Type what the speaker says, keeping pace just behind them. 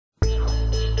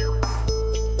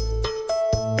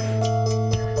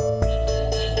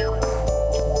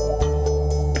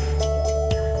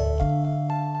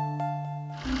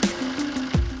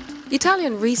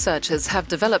Italian researchers have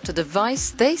developed a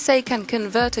device they say can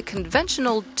convert a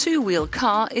conventional two-wheel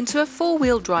car into a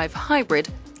four-wheel drive hybrid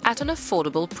at an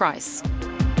affordable price.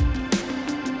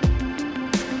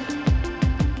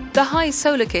 The high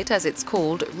solar kit, as it's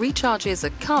called, recharges a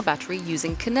car battery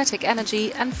using kinetic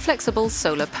energy and flexible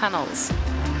solar panels.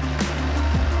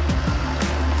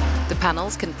 The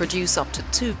panels can produce up to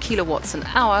 2 kilowatts an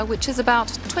hour, which is about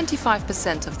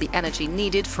 25% of the energy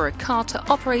needed for a car to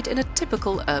operate in a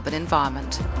typical urban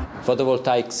environment.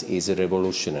 Photovoltaics is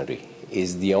revolutionary.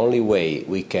 It's the only way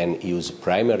we can use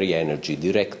primary energy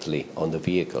directly on the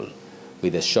vehicle,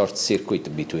 with a short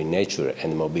circuit between nature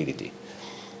and mobility.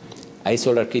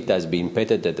 iSolar Kit has been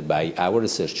patented by our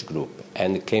research group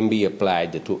and can be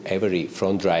applied to every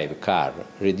front-drive car,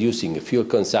 reducing fuel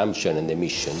consumption and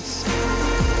emissions.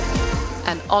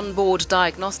 An onboard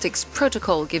diagnostics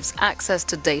protocol gives access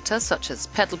to data such as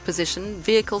pedal position,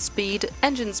 vehicle speed,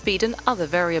 engine speed and other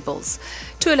variables.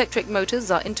 Two electric motors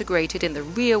are integrated in the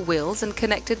rear wheels and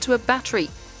connected to a battery.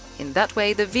 In that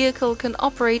way, the vehicle can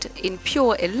operate in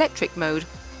pure electric mode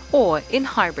or in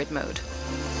hybrid mode.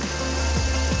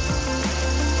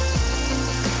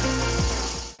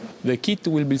 The kit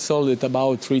will be sold at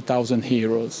about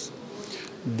 €3,000.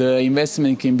 The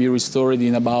investment can be restored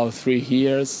in about 3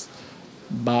 years,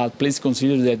 but please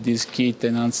consider that this kit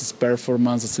enhances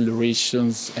performance,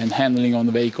 accelerations and handling on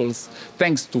the vehicles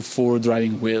thanks to 4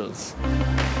 driving wheels.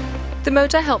 The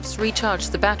motor helps recharge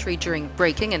the battery during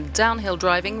braking and downhill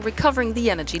driving, recovering the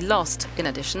energy lost. In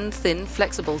addition, thin,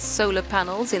 flexible solar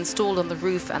panels installed on the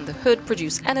roof and the hood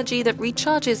produce energy that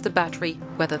recharges the battery,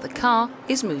 whether the car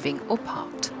is moving or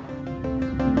parked.